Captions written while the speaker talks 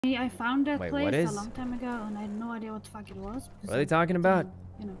I found that place is? a long time ago, and I had no idea what the fuck it was. What are they talking about?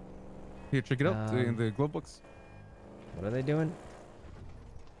 You know. Here, check it out in the glove box. What are they doing?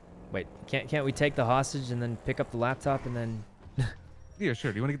 Wait, can't we take the hostage and then pick up the laptop and then? Yeah,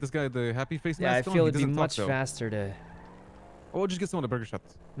 sure. Do you want to get this guy the happy face mask? Yeah, I feel on? it'd be much faster to. Oh, we'll just get someone a burger shop.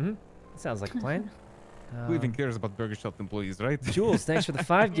 Sounds like a plan. Who even cares about burger shop employees, right? Jules, thanks for the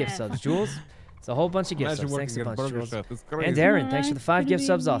 5 gift subs, Jules. It's a whole bunch of gift subs. Thanks a bunch, Jules. And Aaron, thanks for the 5 gift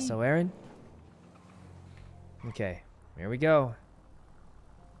subs also, Aaron. Okay, here we go.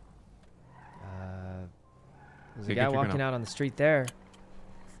 There's a guy walking out on the street there.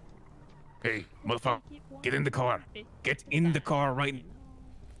 Hey, motherfucker, get in the car. Get in the car right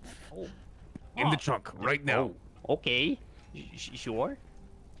in the trunk right now. Oh, okay. Sure.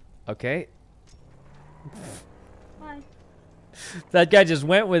 Okay. Bye. That guy just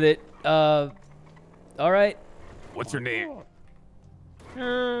went with it. All right. What's your name?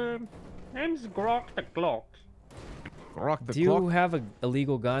 Name's Grok the Glock. Grok the Do you clock? have a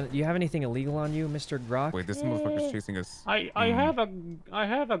illegal gun? Do you have anything illegal on you, Mr. Grok? Wait, this motherfucker's chasing us. I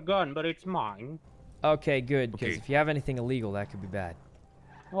have a gun, but it's mine. Okay, good. Because Okay. if you have anything illegal, that could be bad.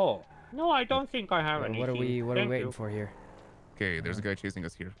 Oh, no, I don't think I have anything. What are we Thank waiting you. for here? Okay, there's a guy chasing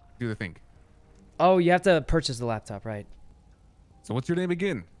us here. Do the thing. Oh, you have to purchase the laptop, right? So what's your name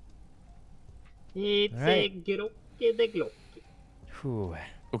again? It's All right. the Glock. Whew.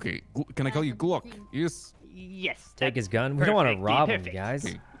 Okay, can I call you Glock? Yes. Yes. Take that's his gun. We don't want to perfect, rob him, perfect. guys.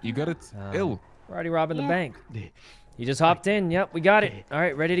 Okay, you got it? Ill. We're already robbing the Yeah. bank. You just hopped in. Yep, we got it. All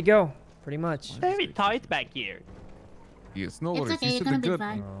right, ready to go. Pretty much. Very tight back here. Yes, no It's worries. okay, You you're said gonna the be gun.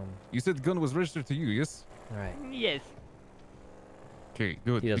 fine. You said the gun was registered to you, yes? All right. Yes. Okay,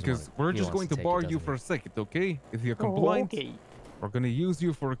 good. He doesn't Because want it. we're He just wants going to to take it, bar you doesn't for he? a second, okay? If you're Oh, compliant, okay. we're gonna use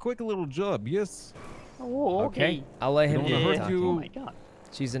you for a quick little job, yes? Oh, okay. I'll let him don't do wanna the hurt talking. you. Oh my god.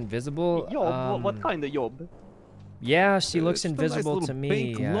 She's invisible. Job? What kind of job? Yeah, she looks It's a nice invisible little to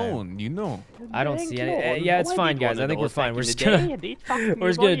me. bank loan, you know. I don't Bank see any. loan? Yeah, it's Oh, I fine, did guys. one I of think we're those fine. back We're in just the gonna day, and it fucked me we're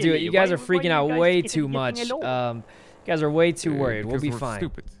just gonna do it. royally. You guys Why- are freaking why out you guys way getting too much. a loan? You guys are way too worried. We'll Because be we're fine.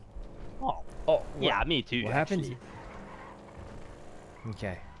 Stupid. Oh, Oh, yeah, me too. what happened? actually.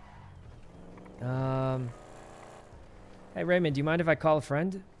 Okay. Hey Raymond, do you mind if I call a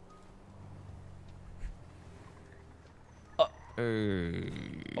friend?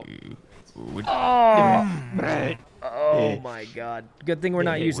 Would- Oh my God! Good thing we're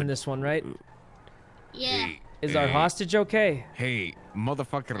not using this one, right? Yeah. Is our hostage okay? Hey,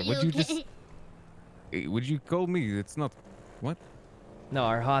 motherfucker, Are would you you just... okay? Hey, would you call me? It's not... What? No,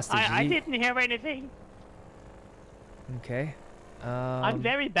 our hostage. I he- didn't hear anything. Okay. I'm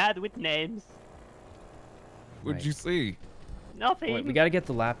very bad with names. What'd Right. you say? Nothing. Wait, we gotta get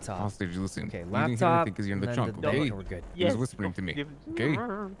the laptop. Hostage, listen. Okay, You didn't hear laptop. anything because you're in the and trunk, then okay? we're good. He was whispering to me, okay?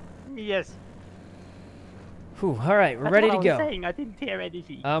 Yes. Whew, all right, we're That's ready what to I was go. saying. I didn't hear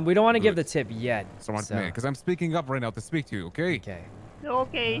anything. We don't want to give the Good. tip yet. Smart so- man, because I'm speaking up right now to speak to you, okay? Okay.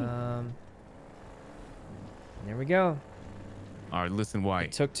 Okay. There we go. All right, listen, why?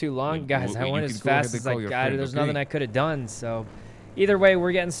 It took too long, Well, guys. well, I you went can as go ahead fast and as I call your got. friend, There's nothing okay? I could have done. So, either way,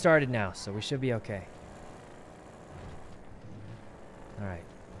 we're getting started now, so we should be okay. All right.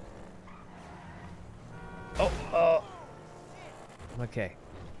 Oh. Okay.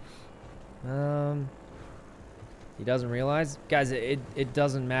 He doesn't realize, guys. It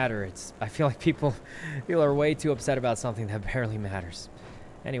doesn't matter. I feel like people are way too upset about something that barely matters.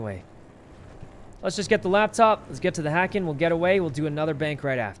 Anyway, let's just get the laptop. Let's get to the hacking. We'll get away. We'll do another bank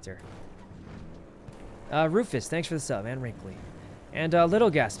right after. Rufus, thanks for the sub, and Wrinkly. And Little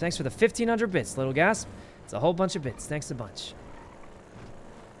Gasp, thanks for the 1,500 bits. Little Gasp, it's a whole bunch of bits. Thanks a bunch.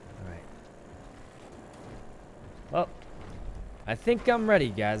 All right. Well, I think I'm ready,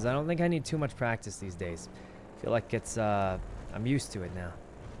 guys. I don't think I need too much practice these days. I feel like it's, I'm used to it now.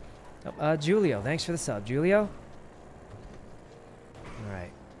 Oh, Julio, thanks for the sub. Julio? All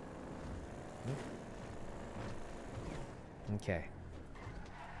right. Okay.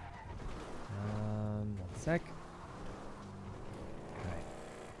 1 sec. Alright.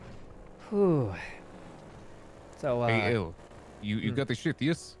 Whew. So, Hey, Ill, you got the shit,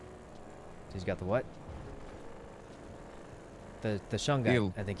 yes? He's got the what? The Shun guy,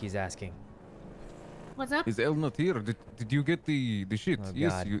 Ill. I think he's asking. What's up? Is Ill not here? Did you get the shit? Oh,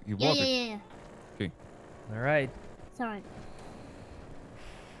 Yes, God. you Yeah, bought yeah, it. yeah, yeah. Okay. Alright. It's alright.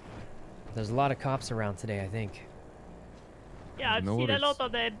 There's a lot of cops around today, I think. Yeah, I've no seen a worries. lot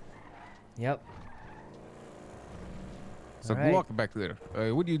of them. Yep. So Alright. Glock back there.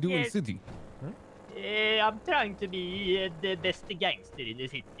 What do you do in the Yes. city? I'm trying to be the best gangster in the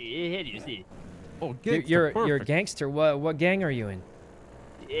city. Here you see. Oh, You're gangster, a perfect. gangster. What gang are you in?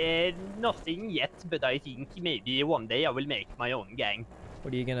 Nothing yet, but I think maybe one day I will make my own gang.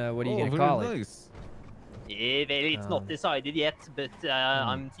 What are you gonna very call it? nice. Well, it's not decided yet, but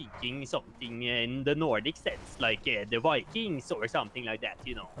I'm thinking something in the Nordic sense, like the Vikings or something like that,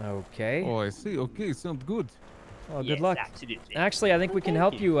 you know. Okay. Oh, I see. Okay, sounds good. Well, Yes, good luck. absolutely. Actually, I think we can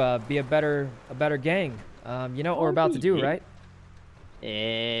help you be a better gang. You know what we're about to do, really? right?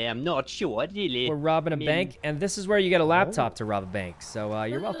 I'm not sure, really. We're robbing a bank, and this is where you get a laptop to rob a bank. So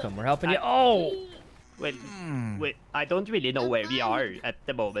you're welcome. We're helping you. Oh! Well, I don't really know where we are at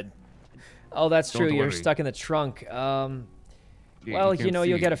the moment. Oh, that's true. Don't You're worry. stuck in the trunk. Yeah, Well, you you know, can't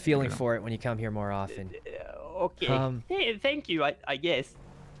you'll see get a it, feeling you know. for it when you come here more often. Okay. Hey, thank you, I guess.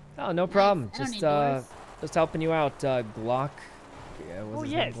 Oh, no problem. I don't Just need doors. just helping you out, Glock. Yeah, Oh, what's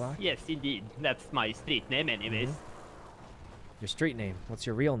his name, yes. Glock? Yes, indeed. That's my street name, anyways. Your street name. What's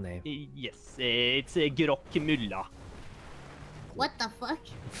your real name? Yes, it's Grokk Mulla. What the fuck?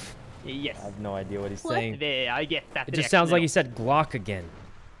 Yes. I have no idea what he's What? saying. I get that. It just sounds like he reaction said Glock again.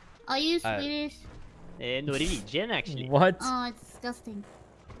 Are you Swedish? a lot. Norwegian, actually. What? Oh, it's disgusting.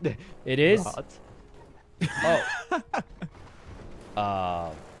 It is? What?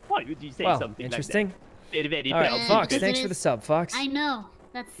 Oh. Why would you say Well, something interesting. like that? Very, very All right, proud. Yeah, Fox, because thanks it for the is- sub, Fox. I know.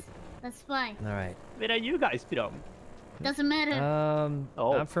 That's why. All right. Where are you guys from? Doesn't matter.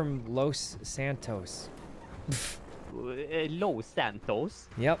 Oh. I'm from Los Santos. Los Santos.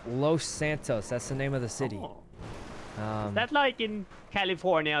 Yep, Los Santos. That's the name of the city. Oh. Um, Is that like in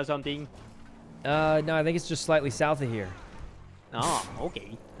California or something? no, I think it's just slightly south of here. Oh,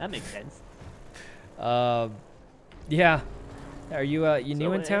 okay. That makes sense. Yeah. Are you you new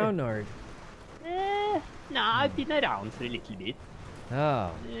So, in town or? Nah, I've been around for a little bit.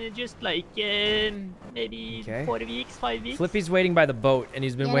 Oh. Just like maybe Okay. 4 weeks, 5 weeks. Flippy's waiting by the boat, and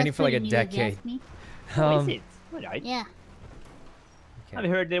he's been Yeah, waiting that's for like a pretty new, if you decade. ask me. Oh, is it? Alright. Yeah. I've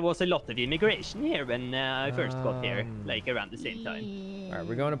heard there was a lot of immigration here when I first got here, Um, like around the same time. All right,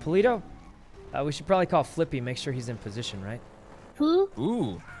 we're going to Paleto. We should probably call Flippy, make sure he's in position, right? Who?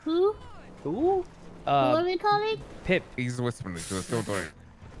 Ooh, Who? Ooh. Who are we calling? Pip. he's whispering to us. Don't worry.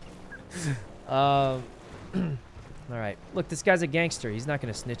 All right. Look, this guy's a gangster. He's not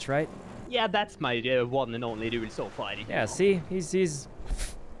gonna snitch, right? Yeah, that's my one and only rule so far. Yeah. See, he's.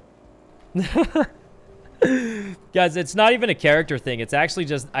 Guys, it's not even a character thing. It's actually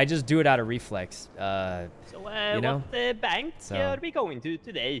just I just do it out of reflex. So, you know? what bank So- are we going to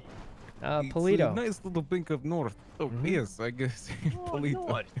today? It's Paleto. a nice little bank up north. Oh, yes, I guess. Oh, Paleto.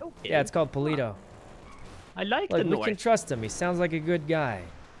 North. Okay. Yeah, it's called Paleto. I like Look, the we North. can trust him. He sounds like a good guy.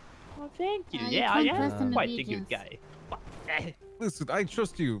 Oh, thank you. You Yeah, I can't trust am in quite a Norwegians. good guy. Listen, I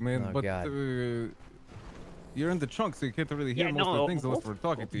trust you, man, Oh, but God. you're in the trunk, so you can't really hear Yeah, most of no, the things unless we're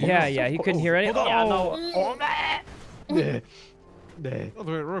talking to you. Yeah, yeah. He couldn't hear any. Hold on. Yeah, Oh, no. Oh,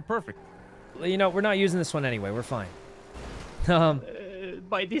 we're perfect. you know, we're not using this one anyway. We're fine.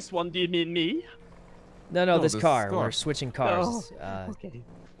 By this one, do you mean me? No, No, this this car. car. We're switching cars. Oh, okay.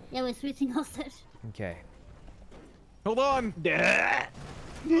 Yeah, we're switching hostage. Okay. Hold on.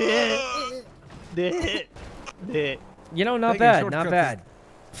 You know, not Taking bad, shortcuts not is- bad.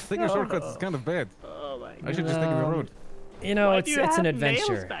 Taking shortcuts is kind of bad. Oh my I should just take the road. You know, Why it's do you an have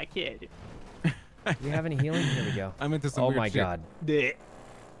adventure. nails back here? You have any healing? Here we go. I'm into some Oh weird my shit. god.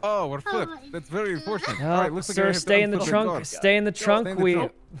 Oh, we're flipped. my That's very unfortunate. Oh, All right, looks like I sir, have to stay in the unflip trunk. car. Stay in the trunk. stay in the We,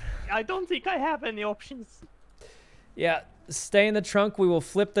 trunk. I don't think I have any options. yeah, stay in the trunk. We will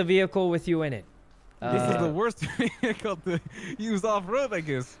flip the vehicle with you in it. This is the worst vehicle to use off-road, I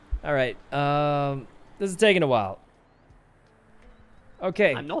guess. All right. This is taking a while.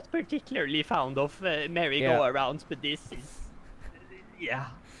 Okay. I'm not particularly fond of merry-go-rounds, but this is, yeah.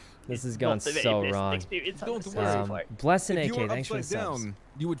 This has it's gone not a very so pleasant wrong. experience, Don't I'm worry. sorry for. Blessing If you AK, were thanks for the upside subs. down,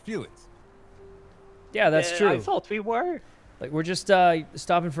 you would feel it. Yeah, that's I true. thought we were. Like we're just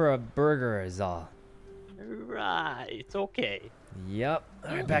stopping for a burger is all. Right, okay. Yep.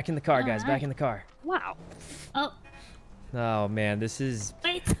 All right, back in the car, guys. Back in the car. Wow. Oh, Oh man, this is.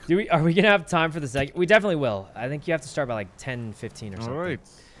 wait. Are we gonna have time for the second? We definitely will. I think you have to start by like 10, 15 or something. All right.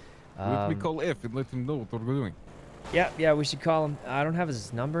 Let me Um, call F and let him know what we're doing. Yeah, we should call him. I don't have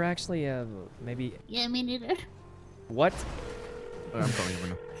his number actually. Maybe. Yeah, me neither. What? I'm calling him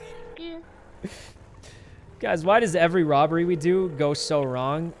now. Yeah. Guys, why does every robbery we do go so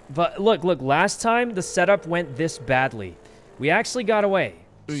wrong? But look, last time the setup went this badly. We actually got away.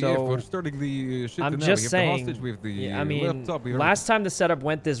 Yeah, So we're starting the shit I'm now. just we have saying. the hostage, we have the yeah, I mean, laptop, we have last time the setup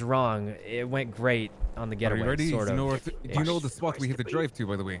went this wrong, it went great on the Are getaway. you ready? Sort You of. know where do you know the spot we have to drive to,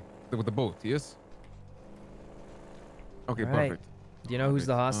 by the way? With the boat, yes? Okay, All right. perfect. Do you know who's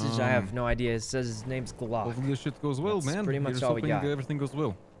the hostage? I have no idea. It says his name's Glock. Hopefully this shit goes well, That's man. pretty much Here's all we hoping got. everything goes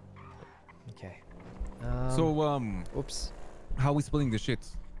well. Okay. Oops. How are we splitting the shit?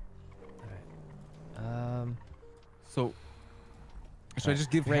 So, should I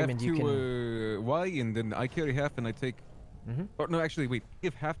just give Raymond, half you to Y and then I carry half and I take... Or no, actually, wait.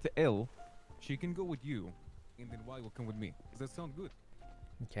 Give half to L. She can go with you, and then Y will come with me. Does that sound good?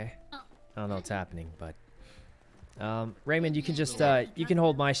 Okay. I don't know what's happening, but... Raymond, you can just, you can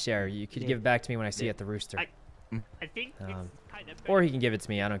hold my share. You could give it back to me when I see you at the rooster. I think it's kind of Or he can give it to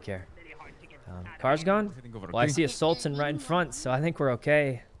me. I don't care. very hard to get Car's gone? Heading over, Well, I okay? see a Sultan right in front, so I think we're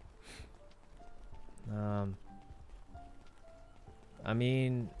okay. I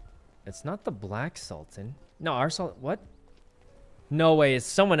mean, it's not the Black Sultan. No, our Sultan. What? No way. Is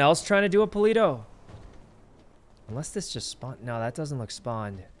someone else trying to do a Paleto? Unless this just spawned. No, that doesn't look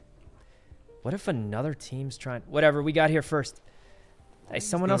spawned. What if another team's trying? Whatever. We got here first. Hey,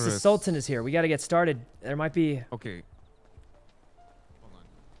 someone else's Sultan is here. We got to get started. There might be. Okay. Hold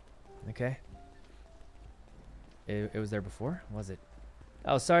on. Okay. It was there before, was it?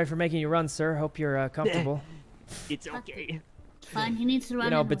 Oh, sorry for making you run, sir. Hope you're comfortable. It's okay. Fine, he needs to run. You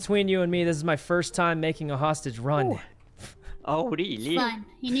know, anyway. between you and me, this is my first time making a hostage run. Oh, really? Fine,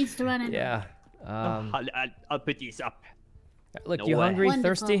 he needs to run. Anyway. Yeah. I'll put these up. Look, No you way. hungry,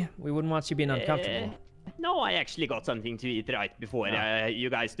 Wonderful. thirsty? We wouldn't want you being uncomfortable. No, I actually got something to eat right before you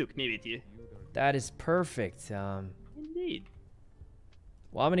guys took me with you. That is perfect. Indeed.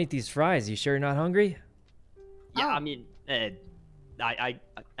 Well, I'm gonna eat these fries. You sure you're not hungry? Yeah, Oh. I mean, I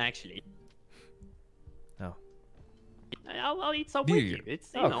actually. Oh. I'll eat some Yeah, with yeah. you.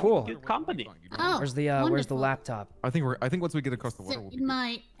 It's Oh, cool. good company. Oh, Where's the wonderful. laptop? I think once we get across the water, Sit we'll be in good.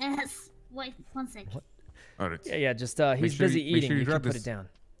 my ass. Wait, 1 sec. All right. Yeah, just sure he's busy you- make eating. sure you you can grab put this. it down.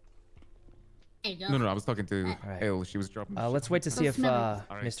 There you go. No, I was talking to Alright. Elle. She was dropping. Let's wait to see if smell it.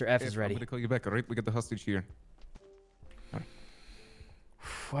 All right. Mr. F is I'm ready. gonna call you back. All right, we got the hostage here.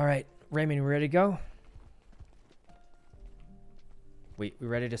 All right, Raymond, we ready to go? We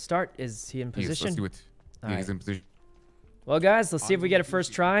ready to start? Is he in Yes, position? let's do it. All Yeah, he's right. in position. Well, guys, let's see if we get a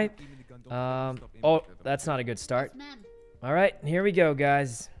first try. Oh, that's not a good start. Yes, ma'am. All right, here we go,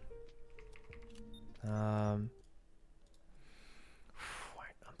 guys. Unplug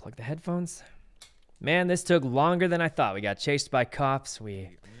the headphones. Man, this took longer than I thought. We got chased by cops.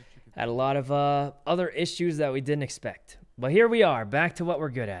 We had a lot of other issues that we didn't expect. But here we are, back to what we're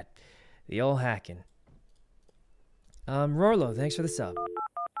good at. The old hacking. Rorlo, thanks for the sub.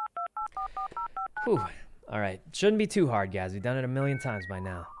 Whew. All right, shouldn't be too hard, guys. We've done it a million times by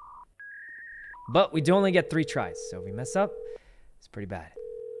now. But we do only get 3 tries, so if we mess up, it's pretty bad.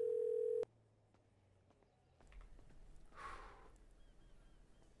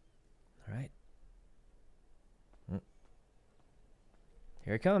 All right.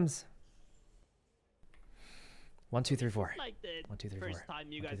 Here it comes. 1, 2, 3, 4. Like the 1, 2, 3, 4. first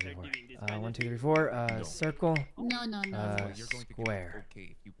time you 1, guys 2, 3, are 4. doing this kind 1, of 2, 3, 4. Circle. No, no, no. Square.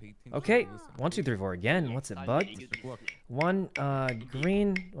 Okay, if you pay attention, Okay. listen. 1, 2, 3, 4 again. What's it, bugged? Very good listening. 1,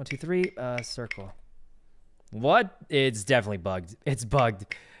 green. 1, 2, 3, circle. What? It's definitely bugged. It's bugged.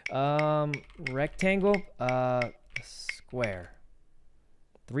 Rectangle. Square.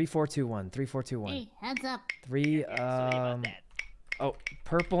 3, 4, 2, 1. 3, 4, 2, 1. Hey, hands up. 3, Sorry about that. oh,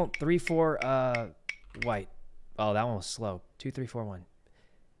 purple. 3, 4, white. Oh, that one was slow. 2, 3, 4, 1.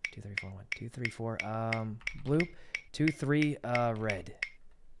 2, 3, 4, 1. 2, 3, 4, blue. 2, 3, red.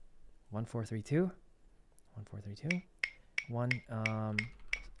 1, 4, 3, 2. 1, 4, 3, 2. 1,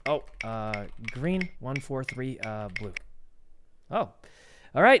 green. 1, 4, 3, blue. Oh,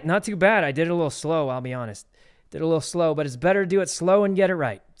 all right. Not too bad. I did it a little slow, I'll be honest. Did a little slow, but it's better to do it slow and get it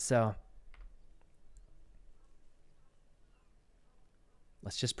right. So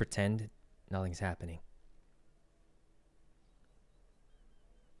let's just pretend nothing's happening.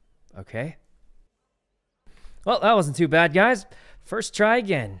 Okay. Well, that wasn't too bad, guys. First try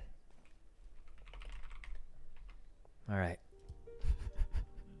again. All right.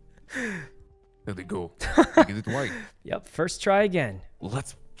 There we go. We get it right. Yep, first try again.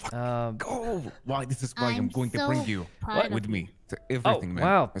 Let's fucking go. Why? This is why I'm going to so bring you proud of with you. me to Oh, everything, man.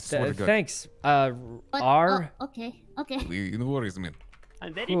 wow. I swear to God. Thanks. What? R. Oh, okay, okay. No worries, man.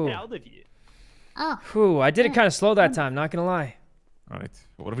 I'm very Ooh. proud of you. Oh, Whew, I did it kind of slow that time, not gonna lie. All right.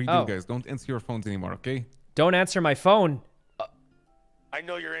 Whatever you Oh. do, guys, don't answer your phones anymore, okay? Don't answer my phone. I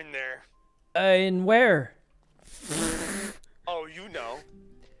know you're in there. In where? Oh, you know.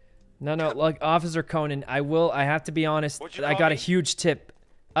 No, like Officer Conan, I have to be honest. What'd you I call got a me? huge tip.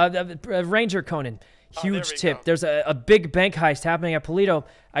 Ranger Conan, Oh, there huge we tip. go. There's a big bank heist happening at Paleto.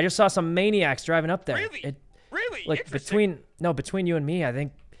 I just saw some maniacs driving up there. Really? Really? Like Interesting. between you and me, I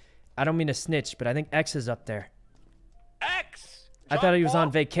think I don't mean to snitch, but I think X is up there. X. I thought he was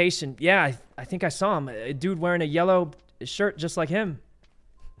on vacation. Yeah, I think I saw him. A dude wearing a yellow shirt just like him.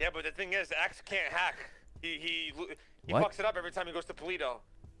 Yeah, but the thing is, X can't hack. He What? fucks it up every time he goes to Paleto.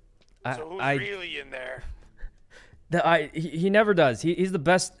 So who's really in there? He never does. He's the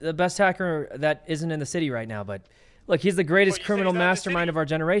best hacker that isn't in the city right now. But look, he's the greatest you said criminal he's not in the mastermind city? of our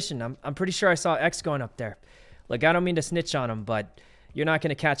generation. I'm pretty sure I saw X going up there. Like, I don't mean to snitch on him, but you're not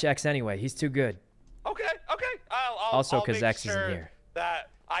gonna catch X anyway. He's too good. Okay. Also, I'll 'cause make X isn't sure here. that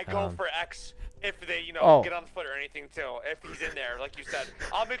I go for X if they, Oh. get on foot or anything too. If he's in there, like you said,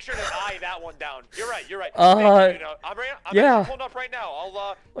 I'll make sure to eye that one down. You're right. Thank you, I'm yeah. actually pulling up right now.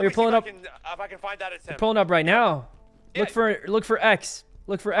 I'll. you're pulling up. If I can find that it's him. Pulling up right now. Yeah. Look for X.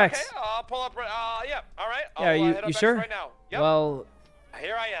 Look for X. Okay, I'll pull up. Yeah. All right. Yeah, I'll, you hit up you X sure? Right now. Yep. Well,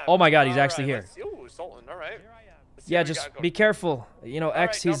 here I am. oh my God, he's All actually right, here. Ooh, Sultan. All right. Let's see yeah, what we just got going. be careful. You know,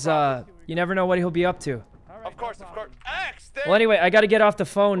 X. right, no He's problem. you never know what he'll be up to. Of course. X. There. Well, anyway, I got to get off the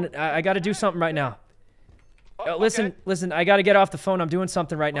phone. I got to do something right now. Oh, Listen, okay. I got to get off the phone. I'm doing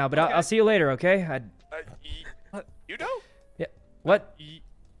something right now, but I'll see you later, okay? You know? Yeah. What?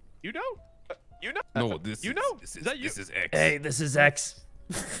 You know? You know? No, this you is know? this Is that you? is X. Hey, this is X.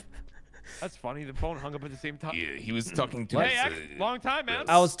 That's funny. The phone hung up at the same time. Yeah, he was talking to Hey, us. X, long time, man.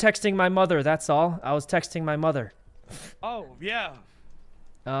 I was texting my mother, that's all. I was texting my mother. Oh, yeah.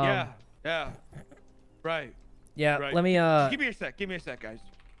 Yeah. Right. Yeah, Right. let me, Give me a sec, guys.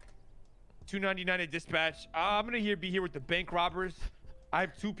 299 at dispatch. I'm gonna be here with the bank robbers. I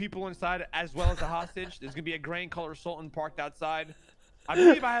have 2 people inside as well as a hostage. There's gonna be a gray color Sultan parked outside. I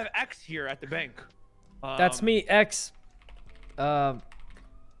believe I have X here at the bank. that's me, X.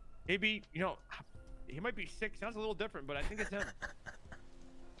 Maybe, he might be sick. Sounds a little different, but I think it's him.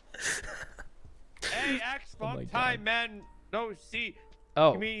 Hey, X, long my time, God. man. No, see.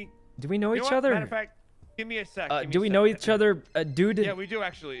 Oh, Give me, do we know you know each what? other? Matter of fact, give me a sec. give me Do a we sec. know each other, dude? Yeah, we do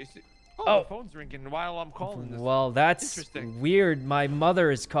actually. Oh. The phone's ringing while I'm calling this. Well, that's Interesting. weird. My mother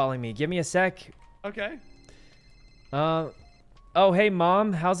is calling me. Give me a sec. Okay. Oh, hey,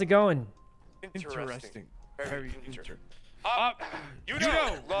 Mom. How's it going? Interesting. Very interesting. You You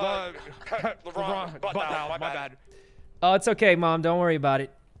know. know. LeBron. Butt dial, my bad. Oh, it's okay, Mom. Don't worry about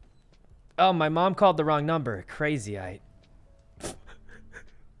it. Oh, my mom called the wrong number. Crazy, All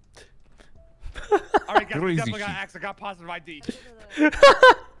right, guys. We Crazy definitely got shit. X. I got positive ID.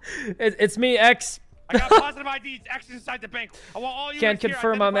 It's me, X. I got positive ID. It's X inside the bank. I want all you Can't guys here.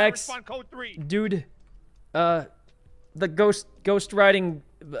 confirm I'm Identify, X. Respond code 3. Dude, the ghost riding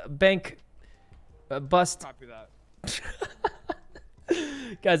bank bust. Copy that.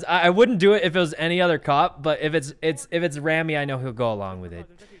 Guys, I wouldn't do it if it was any other cop, but if it's Ramee, I know he'll go along with it.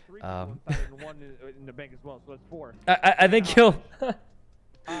 There's actually 3 people inside and 1 in the bank as well, so that's 4. I think he'll.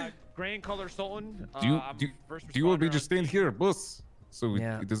 Gray and color Sultan. Do you I'm first do you want me responder to on stand scene. here, boss? So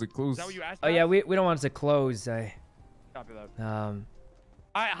Yeah. it doesn't close. Is that what you asked? Oh yeah, Max? we don't want it to close. Copy that. All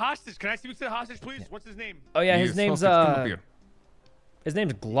right, hostage. Can I speak to the hostage, please? What's his name? Oh yeah, his Yes, name's hostage, come up here. his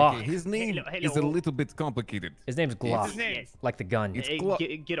name's Glock. Okay, his name Hello, is a hello. little bit complicated. His name's What's Glock, his name? Yes. like the gun. It's Hey,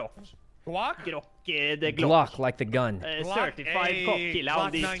 Glock. get off. Glock? Get off. The Glock, like the gun. Certified cop killer on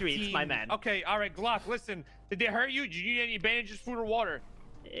Glock these 19. streets, my man. Okay, all right, Glock. Listen, did they hurt you? Did you need any bandages, food, or water?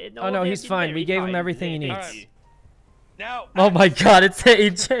 Oh, no, they've he's been fine. very We gave him kind. everything he Thank needs. you. Now. Oh X. my God, it's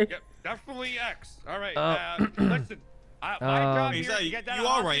AJ. Yep, definitely X. All right. Um, Listen, my job Is here, that, to get that you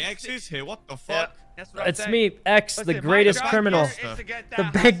are hostage right, X is here. What the Yeah, fuck? that's what I'm It's saying. me, X, the Listen, my greatest job criminal, here is to get the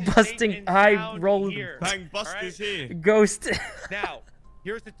that big hostage busting, safe and high sound rolling here. Bang bust Alright? is here. ghost. Now,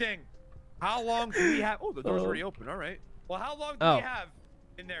 here's the thing. How long do we have? Oh, the door's already open. All right. Well, how long do we have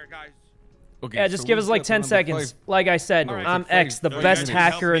in there, guys? Okay, Yeah, just so give we us like got 10 number seconds. 5. Like I said, Alright, I'm so X, the five- best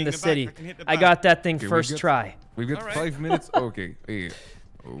five hacker in the minutes. city. I can hit the I back. got that thing Okay, first try. We've got Alright. 5 minutes. Okay. Hey.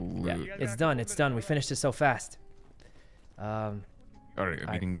 Yeah, it's done. It's done. We finished it so fast. All right. All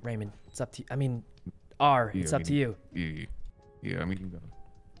right, Meeting. Raymond, it's up to you. I mean, R, Yeah, it's up to you. Yeah. Meeting done.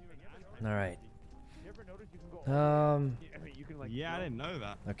 All right. Yeah, I didn't know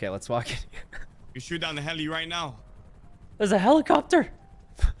that. Okay, let's walk in. You shoot down the heli right now. There's a helicopter.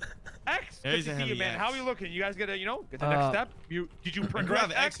 X, There good is to a see you, heli, man. X. How are you looking? You guys get get the next step? Did you I progress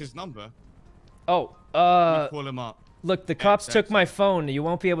grab X? X's number. Oh, Call him up. look, the cops X, took X. my phone. You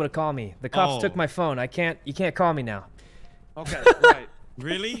won't be able to call me. The cops Oh. took my phone. You can't call me now. Okay, right.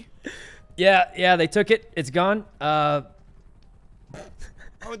 Really? Yeah, they took it. It's gone. How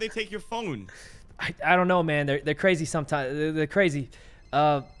would they take your phone? I don't know, man. They're crazy sometimes. They're crazy.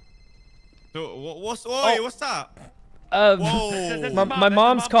 So what's that? Whoa. my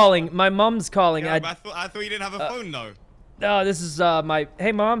mom's calling. My mom's calling. Yeah, but I thought you didn't have a phone though. No, this is my.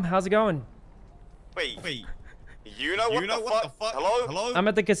 Hey, mom, how's it going? Wait. Wait. You know what, the fuck? Hello? Hello? I'm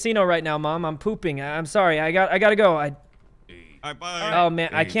at the casino right now, mom. I'm pooping. I'm sorry. I gotta go. Alright, bye. Oh man,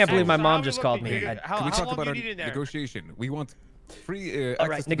 I Hey, can't believe my so mom how just we called looking? me. Can we talk long about you our need in there? negotiation? We want free All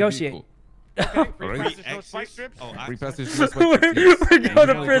right, access to the negotiate. vehicle. Free Alright. passage, no spike strips? Oh, Free access. passage to the We're spike strips, going yes.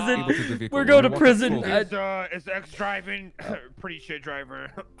 to And prison. able to the vehicle. We're going to walk prison. slowly. Is X driving? Pretty shit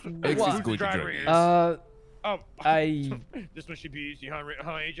driver. X Wow. is good to Driver drive. is. Oh, I. this one should be easy, huh,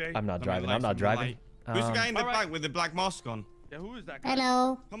 AJ? I'm not Let me driving. light I'm not some driving. light. Who's the guy in the Alright. back with the black mask on? Yeah, who is that guy?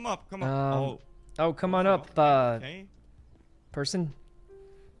 Hello. Come up, come Um, up. Oh, come on Oh, up, okay. person.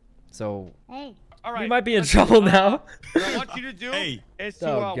 So Hey. All right. we might be in let's- trouble now. What I want you to do Hey. is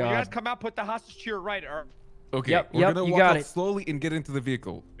to, Oh, when you guys God. come out, put the hostage to your right. Or Okay, Yep, we're yep, gonna you walk got out it. slowly and get into the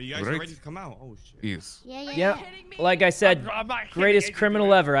vehicle. Are you guys right? ready to come out? Oh shit. Yes. Yeah. Yep. Like I said, I'm not kidding, greatest AJ, criminal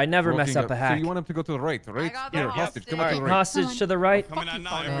dude. ever. I never Walking mess up a So hack. you want him to go to the right, right? got the Here, hostage. hostage, come All out right, to the right. hostage to the right. Coming out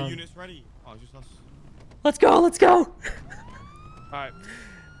now. Um, Every unit's ready. Oh, just us. Let's go. Let's go. All right.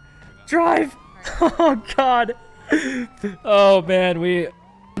 Drive. Oh God. Oh man, we.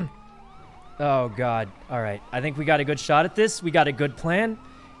 Oh God. All right. I think we got a good shot at this. We got a good plan.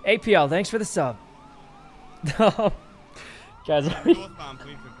 APL, thanks for the sub. Guys, are we... Northbound,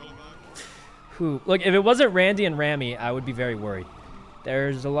 please. Boulevard. Who? Look, if it wasn't Randy and Ramee, I would be very worried.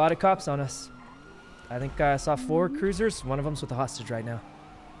 There's a lot of cops on us. I think I saw 4 cruisers. One of them's with a hostage right now.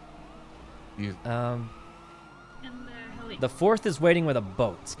 Yes. The 4th is waiting with a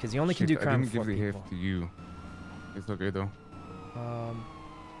boat because you only can do Shit, I crime didn't with 4 give the people. half to you. It's okay though.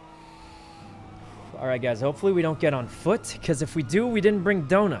 All right, guys. Hopefully we don't get on foot because if we do, we didn't bring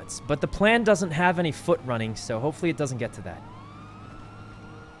donuts. But the plan doesn't have any foot running, so hopefully it doesn't get to that.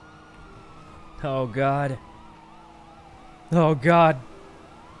 Oh God. Oh God.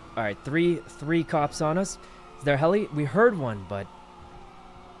 All right, three cops on us. Is there a heli? We heard one, but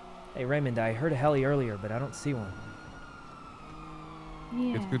hey, Raymond, I heard a heli earlier, but I don't see one.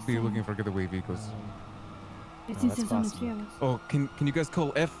 Yeah, It could be same. looking for getaway vehicles. It Oh, seems that's there's only possible. 3 of us. Oh, can you guys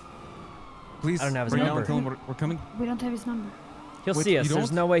call F? Please. I don't have his right now number. and tell him we're coming. We don't have his number. He'll Wait, see us. you There's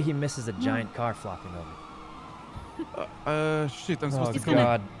don't? no way he misses a giant car flopping over. Shit, I'm Oh supposed to gonna- go.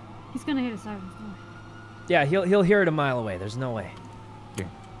 God. He's gonna hear the sirens. Don't worry. Yeah, he'll hear it a mile away. There's no way. Okay.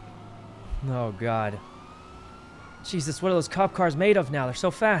 Oh God. Jesus, what are those cop cars made of now? They're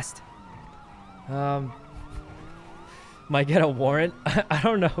so fast. Might get a warrant. I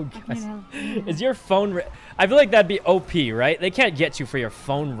don't know, I can guys. hear the heli. Is your phone? I feel like that'd be OP, right? They can't get you for your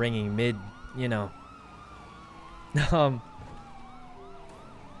phone ringing mid, you know.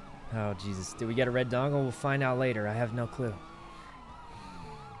 Oh Jesus! Did we get a red dongle? We'll find out later. I have no clue.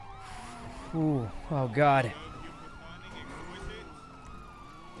 Ooh. Oh God.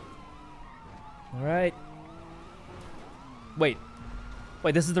 All right. Wait.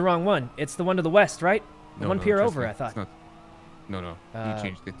 Wait, this is the wrong one. It's the one to the west, right? The one pier trust over, me, I thought. It's not. No, he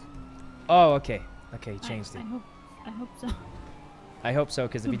changed it. Oh, okay. Okay, he changed it. I hope so. I hope so,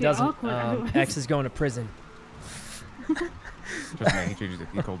 because if It'll he be doesn't, awkward otherwise. X is going to prison. Trust me, he changed it.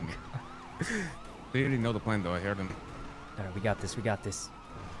 He called me. They didn't know the plan though. I heard him. All right, we got this. We got this.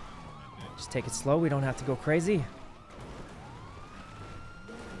 Just take it slow. We don't have to go crazy.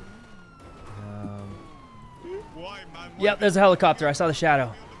 Why, man? Yep, there's a helicopter. I saw the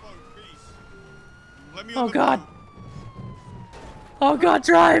shadow. Let me Oh on the God. boat. Oh God,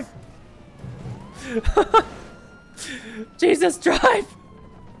 drive! Jesus, drive!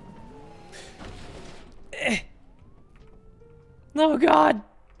 Oh God!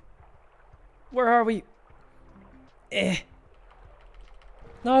 Where are we?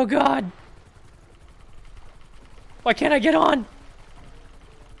 Oh God! Why can't I get on?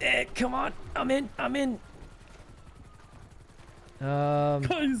 Come on, I'm in.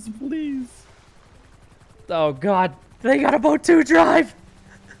 Guys, please. Oh God, they got a boat too. Drive!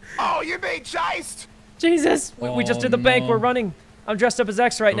 Oh, you're being chased! Jesus, we just did the bank. We're running. I'm dressed up as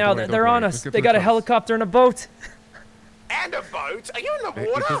X right now. Don't They're worry. on us. Just get They to got the a cars. helicopter and a boat. And a boat? Are you in the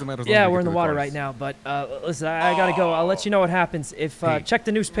It water? doesn't matter as long as Yeah, we we're get in to the water cars. right now. But listen, I gotta go. I'll let you know what happens. If Hey. check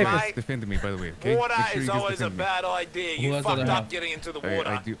the newspaper. Right. Defend me, by the way. Okay. Water Make sure is you guys always a defend me. bad idea. You has fucked other up half? getting into the I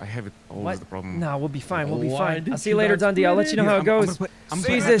water. do. I have it always What? the problem. No, we'll be fine. We'll be Why fine. I'll did see you you later, guys Dundee. I'll quit let you know it? how it I'm goes. gonna put- I'm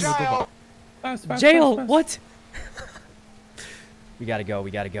Jesus. putting it on the boat. Fast, Jail. fast. What? We gotta go.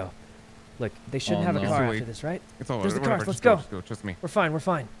 We gotta go. Look, they shouldn't Oh, have a no. car Wait. after this, right? It's all There's right. the cars. Whatever, Let's just go. Just go. Trust me. We're fine. We're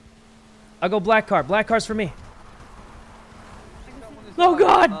fine. I'll go black car. Black car's for me. Oh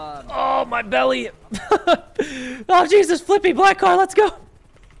God! Oh my belly! Oh Jesus! Flippy, black car. Let's go!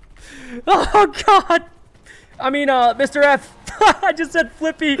 Oh God! I mean, Mr. F. I just said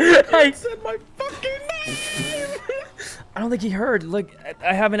Flippy. I said my fucking name. I don't think he heard. Look,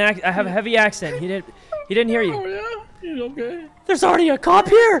 I have a heavy accent. He didn't hear you. Oh yeah, he's okay. There's already a cop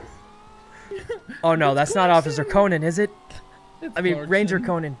here. Oh no, that's not Officer Conan, is it? I mean, Clarkson. Ranger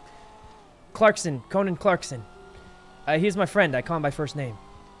Conan. Conan Clarkson. He's my friend. I call him by first name.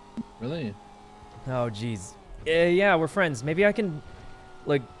 Really? Oh jeez. Yeah, we're friends. Maybe I can,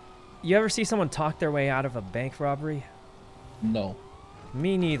 like, you ever see someone talk their way out of a bank robbery? No.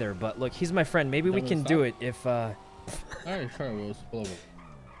 Me neither, but look, he's my friend. Maybe we can do it if, Alright, sure, we'll pull over.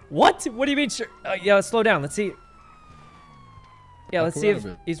 What? What do you mean, sure? Yeah, let's slow down. Let's see. Yeah, let's see if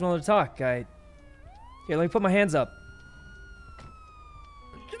he's willing to talk. Here, let me put my hands up.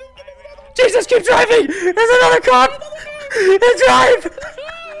 Jesus, keep driving! There's another cop! Drive!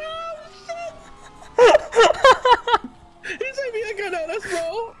 He's like, me, I got out, let's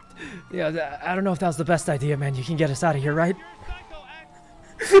roll. Yeah, I don't know if that was the best idea, man. You can get us out of here, right?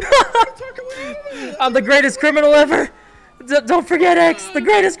 I'm the greatest criminal ever! Don't forget X, the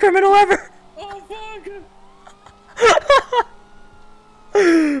greatest criminal ever! Oh, fuck!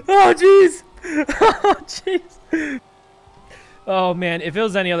 Oh, jeez! Oh, jeez! Oh, man, if it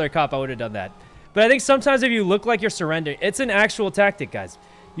was any other cop, I would have done that. But I think sometimes if you look like you're surrendering, it's an actual tactic, guys.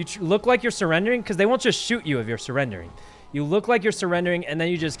 You look like you're surrendering, because they won't just shoot you if you're surrendering. You look like you're surrendering, and then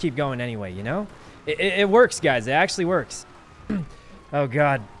you just keep going anyway, you know? It works, guys. It actually works. Oh,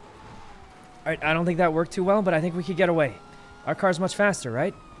 God. All right, I don't think that worked too well, but I think we could get away. Our car's much faster,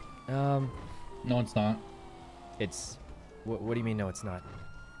 right? No, it's not. It's... What do you mean, no, it's not?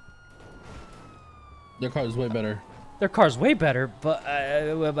 Their car is way better. Their car's way better, but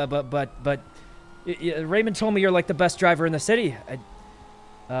Raymond told me you're like the best driver in the city.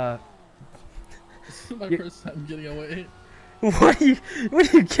 This is my first time getting away. What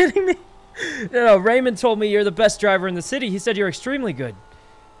are you kidding me? No, Raymond told me you're the best driver in the city. He said you're extremely good.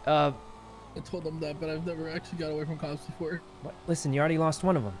 I told them that, but I've never actually got away from cops before. What? Listen, you already lost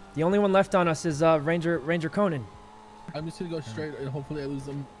one of them. The only one left on us is Ranger Conan. I'm just gonna go straight and hopefully I lose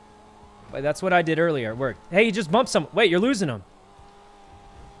them. Wait, that's what I did earlier. It worked. Hey, you just bumped some. Wait, you're losing them.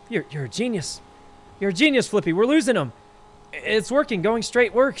 You're a genius. You're a genius, Flippy. We're losing them. It's working. Going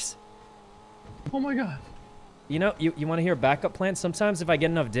straight works. Oh my god. You know, you want to hear a backup plan? Sometimes if I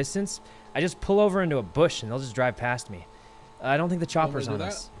get enough distance, I just pull over into a bush and they'll just drive past me. I don't think the chopper's on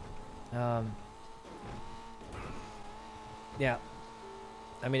us. Yeah.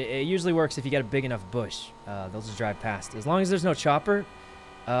 I mean, it usually works if you get a big enough bush. They'll just drive past. As long as there's no chopper.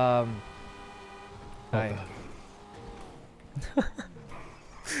 Oh,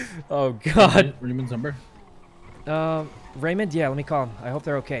 God. Raymond's number? Raymond? Yeah, let me call him. I hope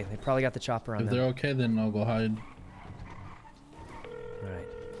they're okay. They probably got the chopper on them. If they're okay, then I'll go hide. Alright.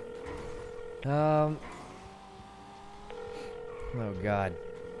 Oh, God.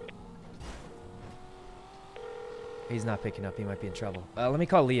 He's not picking up. He might be in trouble. Let me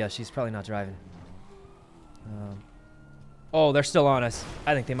call Leah. She's probably not driving. Oh, they're still on us.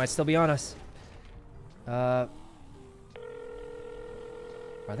 I think they might still be on us. Are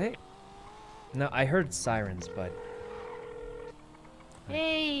they? No, I heard sirens, but...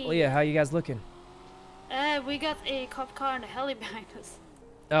 Hey. Leah, how you guys looking? We got a cop car and a heli behind us.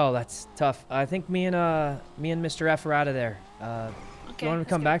 Oh, that's tough. I think me and Mr. F are out of there. Okay, you want him to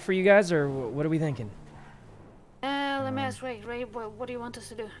come back for you guys, or what are we thinking? Let me ask Ray. Ray, what do you want us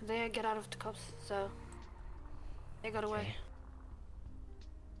to do? They get out of the cops, so they got away.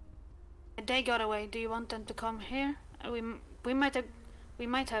 They got away. Do you want them to come here? We might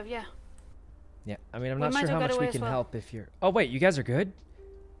have, yeah. Yeah, I mean, I'm not sure how much we can help if you're... Oh, wait, you guys are good?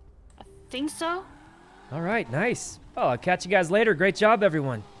 I think so. All right, nice. Oh, I'll catch you guys later. Great job,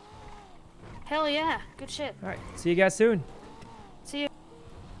 everyone. Hell yeah, good shit. All right, see you guys soon. See you.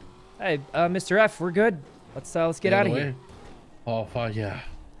 Hey, Mr. F, we're good. Let's get out of here. Oh, fuck yeah.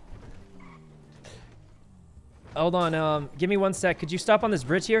 Hold on, give me 1 sec. Could you stop on this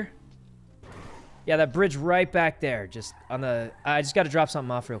bridge here? Yeah, that bridge right back there. Just on the... I just got to drop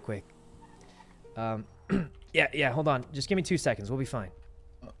something off real quick. Yeah, hold on. Just give me 2 seconds. We'll be fine.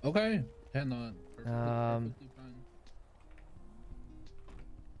 Okay. Yeah, no. Perfectly fine.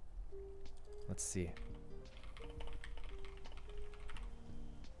 Let's see.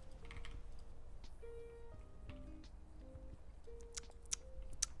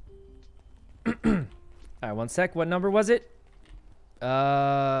 All right, 1 sec. What number was it?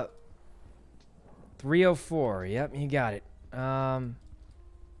 304. Yep, you got it.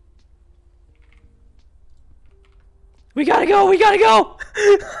 We gotta go! We gotta go!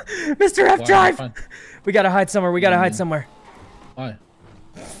 Mr. F, drive! Fine. We gotta hide somewhere. We gotta hide somewhere. Why?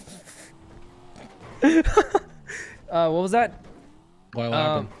 What was that? What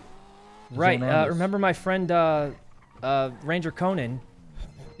happened? Right. Remember my friend Ranger Conan?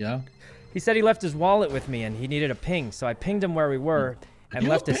 Yeah. He said he left his wallet with me and he needed a ping, so I pinged him where we were and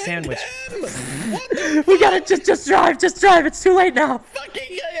left a sandwich. We gotta just drive. It's too late now.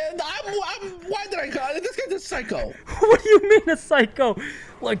 Fucking why did I call this guy's a psycho? What do you mean a psycho?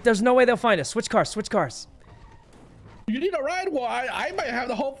 Look, there's no way they'll find us. Switch cars. You need a ride? Well, I might have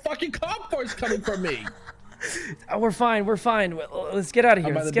the whole fucking cop force coming from me. We're fine. Let's get out of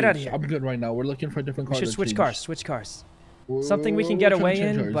here. I'm good right now. We're looking for different cars. We should switch cars. Something we can get away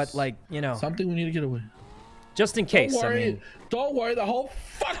in, but like, you know. Something we need to get away. Just in case, Don't worry, the whole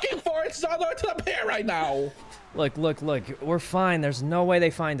fucking forest is all the way to the pier right now. Look. We're fine. There's no way they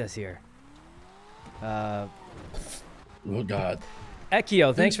find us here. Oh, God.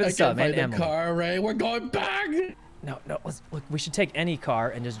 Ekio, thanks for the sub, man. Emily. Car, Ray. We're going back. No. Look, we should take any car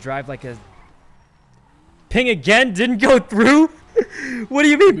and just drive like a... Ping again? Didn't go through? What do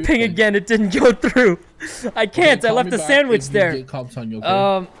you mean ping again? It didn't go through. I can't. I left a sandwich there. Cops on you,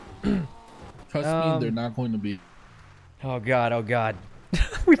 okay? Trust me, they're not going to be. Oh God.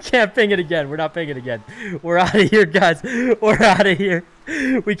 We can't ping it again. We're not pinging it again. We're out of here, guys. We're out of here.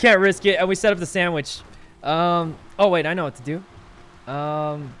 We can't risk it. And we set up the sandwich. Oh wait, I know what to do.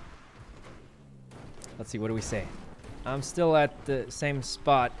 Let's see. What do we say? I'm still at the same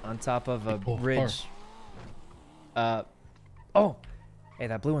spot on top of a bridge. Oh, hey,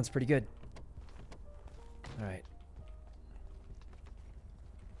 that blue one's pretty good. All right.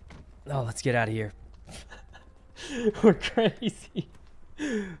 Oh, let's get out of here. We're crazy.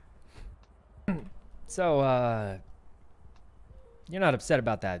 So, you're not upset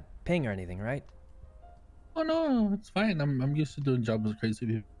about that ping or anything, right? Oh no, it's fine. I'm used to doing jobs with crazy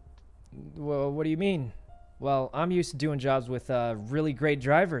people. Well, what do you mean? Well, I'm used to doing jobs with really great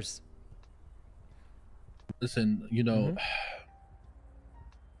drivers. Listen, you know,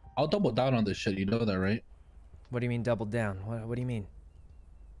 I'll double down on this shit. You know that, right? What do you mean double down? What do you mean?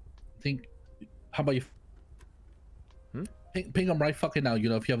 How about you? Ping them right fucking now. You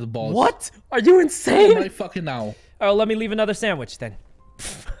know, if you have the balls. What? Are you insane? Right fucking now. Oh, let me leave another sandwich then.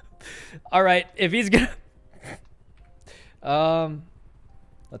 All right, if he's gonna.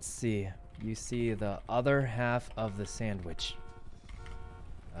 Let's see. You see the other half of the sandwich.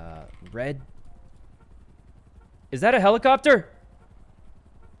 Red. Is that a helicopter?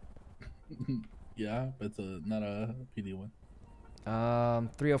 Yeah, but it's not a PD one.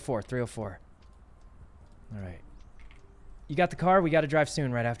 304. All right. You got the car? We got to drive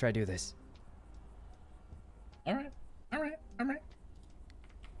soon right after I do this. All right.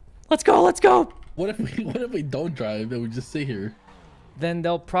 Let's go. What if we don't drive and we just sit here? Then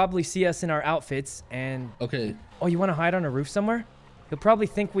they'll probably see us in our outfits and... Okay. Oh, you want to hide on a roof somewhere? He'll probably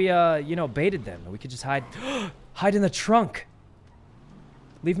think we, baited them. We could just hide... Hide in the trunk.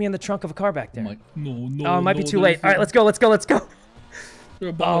 Leave me in the trunk of a car back there. No. Oh, it might be too late. All right, let's go.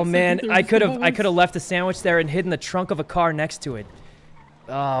 Oh man, I could have left a sandwich there and hidden the trunk of a car next to it.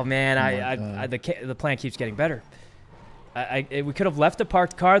 Oh man, the plan keeps getting better. We could have left a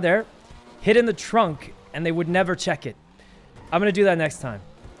parked car there, hid in the trunk, and they would never check it. I'm gonna do that next time.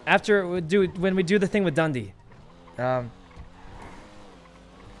 When we do the thing with Dundee. Oh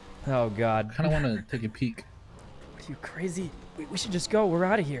God. I kind of want to take a peek. Are you crazy? We should just go. We're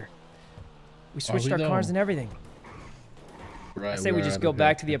out of here. We switched our cars and everything. Right, I say we just go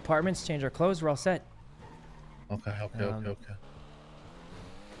back to the apartments, change our clothes. We're all set. Okay.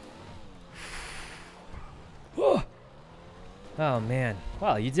 Oh man.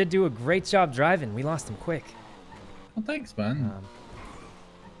 Wow, you did do a great job driving. We lost him quick. Well, thanks, man.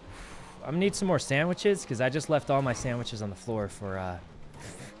 I'm gonna need some more sandwiches because I just left all my sandwiches on the floor for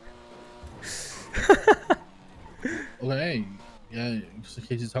Okay. Yeah, just in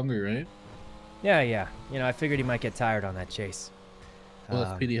case he's hungry, right? Yeah. You know, I figured he might get tired on that chase. Well,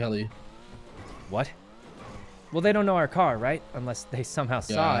 that's PD heli. What? Well, they don't know our car, right? Unless they somehow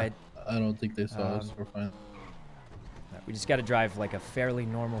saw it. I don't think they saw us. We're fine. We just got to drive like a fairly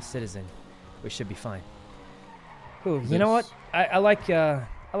normal citizen. We should be fine. Ooh, you know what? I like your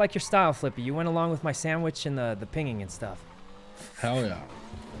style, Flippy. You went along with my sandwich and the pinging and stuff. Hell yeah.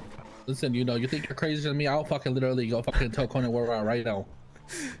 Listen, you think you're crazier than me? I'll fucking literally go fucking tell Conan where we're at right now.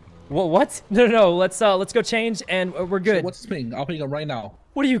 Well, what? No. Let's go change and we're good. So what's his ping? I'll ping him right now.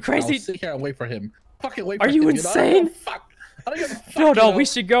 What are you, crazy? I'll sit here and wait for him. Fucking wait for him. Are you insane? Fuck. I don't give a fuck. No, we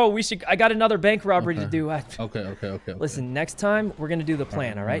should go. I got another bank robbery to do. Okay. Listen, next time we're gonna do the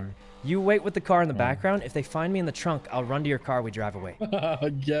plan, all right? You wait with the car in the background. If they find me in the trunk, I'll run to your car. We drive away.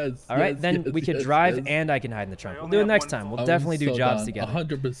 Yes. All right, then we can drive and I can hide in the trunk. We'll do it next time. We'll definitely do jobs together.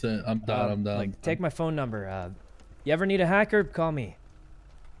 100%. I'm down. Like, take my phone number. You ever need a hacker? Call me.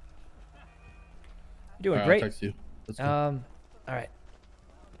 You're doing All right, great. I'll text you. Let's go. All right.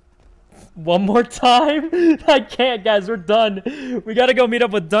 One more time? I can't, guys. We're done. We gotta go meet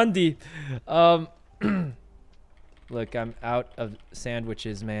up with Dundee. Look, I'm out of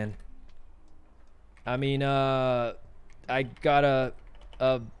sandwiches, man. I mean, I got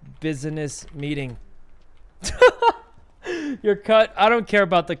a business meeting. Your cut. I don't care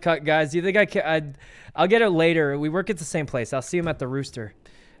about the cut, guys. You think I can? I'll get it later. We work at the same place. I'll see him at the Rooster.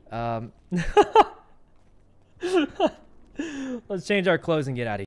 Let's change our clothes and get out of here.